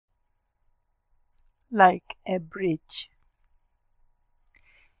like a bridge.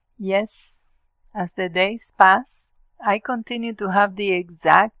 Yes, as the days pass, I continue to have the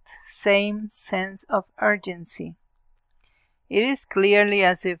exact same sense of urgency. It is clearly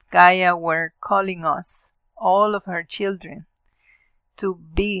as if Gaia were calling us, all of her children, to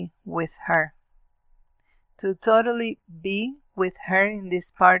be with her, to totally be with her in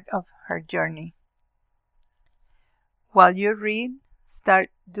this part of her journey. While you read, start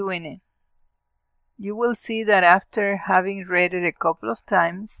doing it. You will see that after having read it a couple of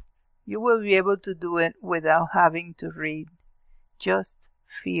times, you will be able to do it without having to read. Just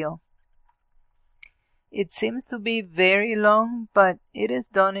feel. It seems to be very long, but it is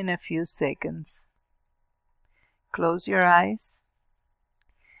done in a few seconds. Close your eyes.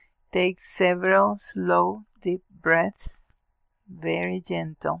 Take several slow, deep breaths, very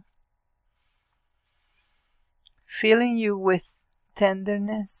gentle. Filling you with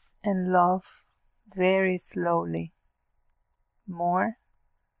tenderness and love very slowly, more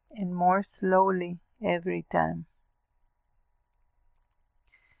and more slowly every time.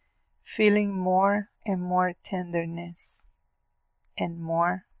 Feeling more and more tenderness and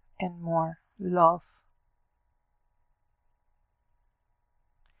more love.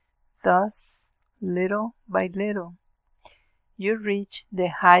 Thus, little by little, you reach the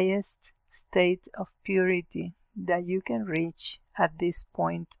highest state of purity that you can reach at this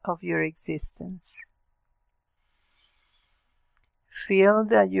point of your existence. Feel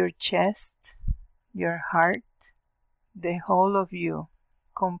that your chest, your heart, the whole of you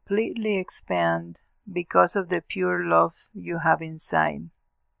completely expand because of the pure love you have inside,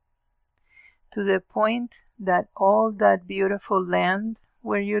 to the point that all that beautiful land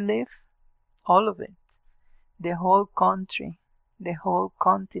where you live, all of it, the whole country, the whole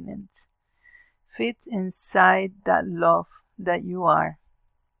continent, fits inside that love that you are.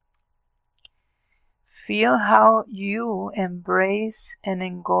 Feel how you embrace and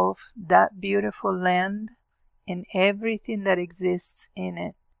engulf that beautiful land and everything that exists in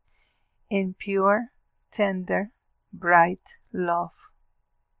it, in pure, tender, bright love.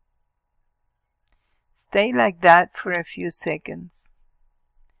 Stay like that for a few seconds.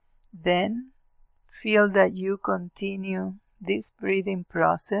 Then feel that you continue this breathing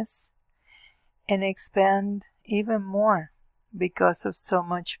process and expand even more because of so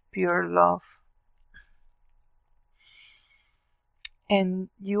much pure love. And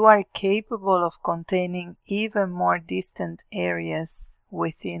you are capable of containing even more distant areas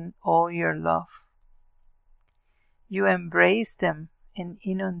within all your love. You embrace them and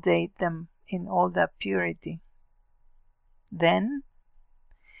inundate them in all that purity. Then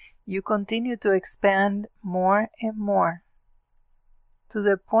you continue to expand more and more to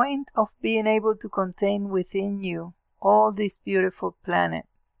the point of being able to contain within you all this beautiful planet,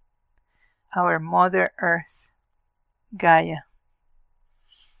 our Mother Earth, Gaia.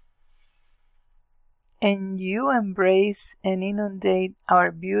 And you embrace and inundate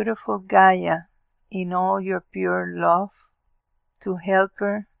our beautiful Gaia in all your pure love to help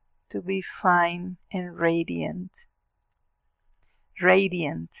her to be fine and radiant.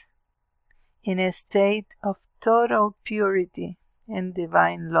 Radiant, in a state of total purity and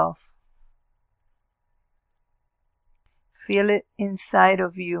divine love. Feel it inside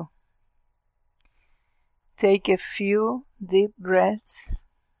of you. Take a few deep breaths,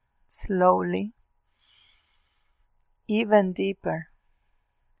 slowly, even deeper.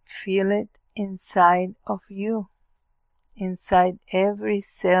 Feel it inside of you, inside every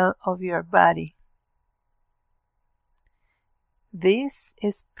cell of your body. This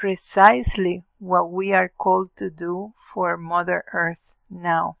is precisely what we are called to do for Mother Earth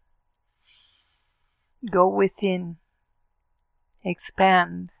now. Go within,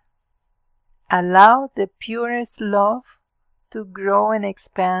 expand, allow the purest love to grow and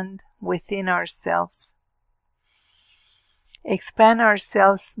expand within ourselves. Expand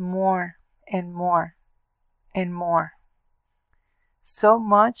ourselves more and more and more, so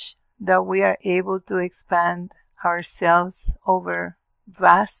much that we are able to expand ourselves over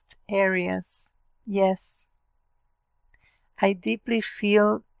vast areas. Yes, I deeply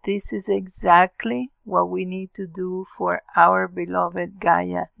feel this is exactly what we need to do for our beloved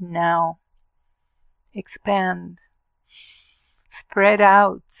Gaia now. Expand, spread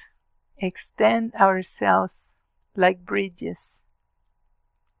out, extend ourselves like bridges.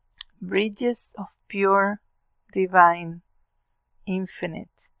 Bridges of pure, divine, infinite,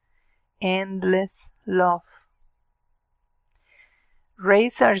 endless love.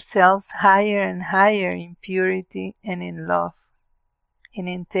 Raise ourselves higher and higher in purity and in love, in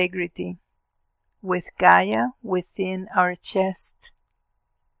integrity, with Gaia within our chest,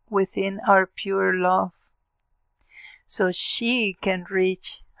 within our pure love, so she can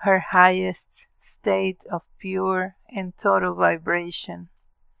reach her highest state of pure and total vibration,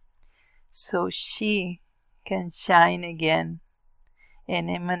 so she can shine again and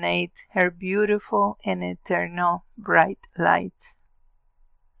emanate her beautiful and eternal bright light.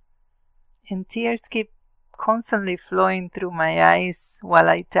 And tears keep constantly flowing through my eyes while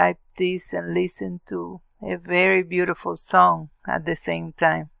I type this and listen to a very beautiful song at the same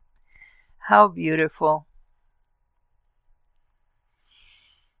time. How beautiful.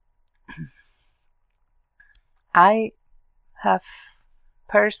 I have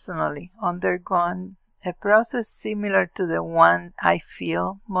personally undergone a process similar to the one I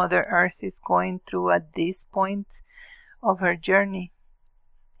feel Mother Earth is going through at this point of her journey.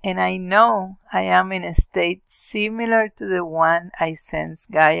 And I know I am in a state similar to the one I sense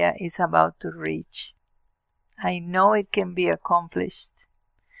Gaia is about to reach. I know it can be accomplished.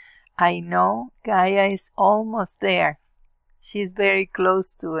 I know Gaia is almost there. She's very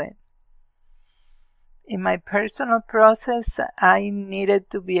close to it. In my personal process, I needed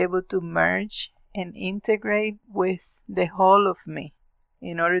to be able to merge and integrate with the whole of me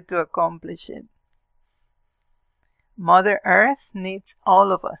in order to accomplish it. Mother Earth needs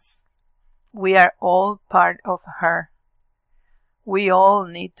all of us. We are all part of her. We all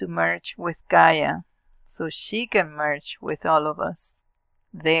need to merge with Gaia so she can merge with all of us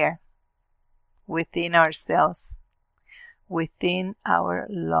there, within ourselves, within our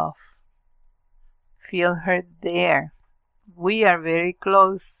love. Feel her there. We are very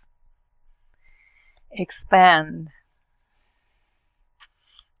close. Expand.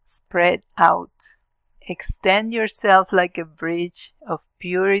 Spread out. Extend yourself like a bridge of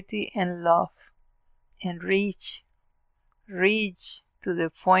purity and love, and reach to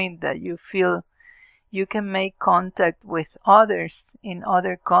the point that you feel you can make contact with others in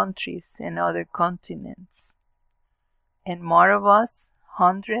other countries and other continents. And more of us,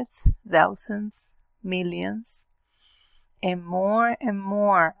 hundreds, thousands, millions, and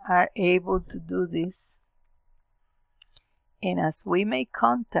more are able to do this. And as we make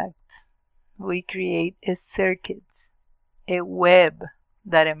contact, we create a circuit, a web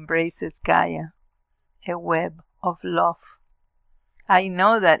that embraces Gaia, a web of love. I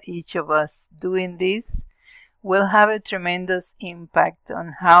know that each of us doing this will have a tremendous impact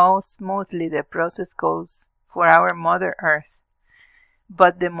on how smoothly the process goes for our Mother Earth.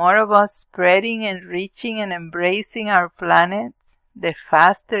 But the more of us spreading and reaching and embracing our planet, the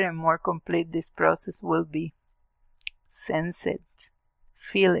faster and more complete this process will be. Sense it.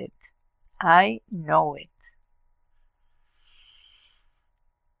 Feel it. I know it.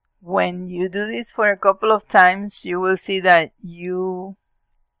 When you do this for a couple of times, you will see that you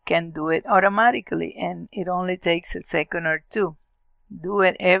can do it automatically, and it only takes a second or two. Do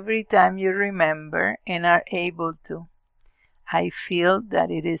it every time you remember and are able to. I feel that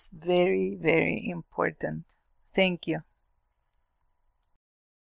it is very, very important. Thank you.